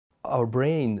our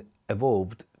brain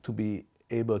evolved to be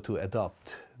able to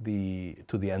adapt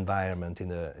to the environment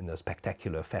in a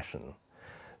spectacular fashion.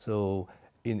 So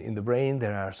in the brain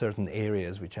there are certain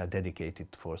areas which are dedicated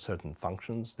for certain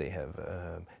functions. They have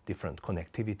different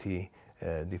connectivity,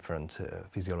 different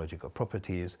physiological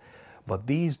properties, but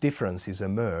these differences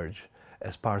emerge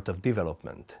as part of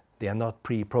development. They are not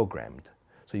pre-programmed.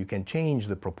 So you can change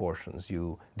the proportions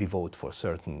you devote for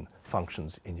certain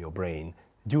functions in your brain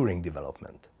during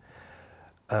development.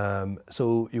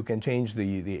 So you can change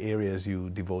the areas you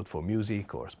devote for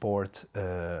music or sport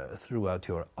throughout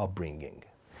your upbringing.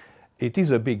 It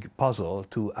is a big puzzle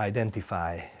to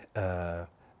identify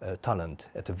talent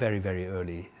at a very, very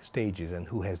early stages and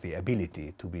who has the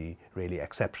ability to be really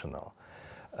exceptional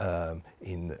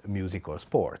in music or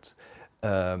sports.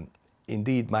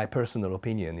 Indeed, my personal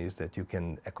opinion is that you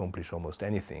can accomplish almost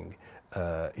anything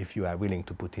if you are willing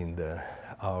to put in the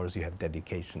hours, you have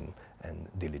dedication and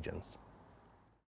diligence.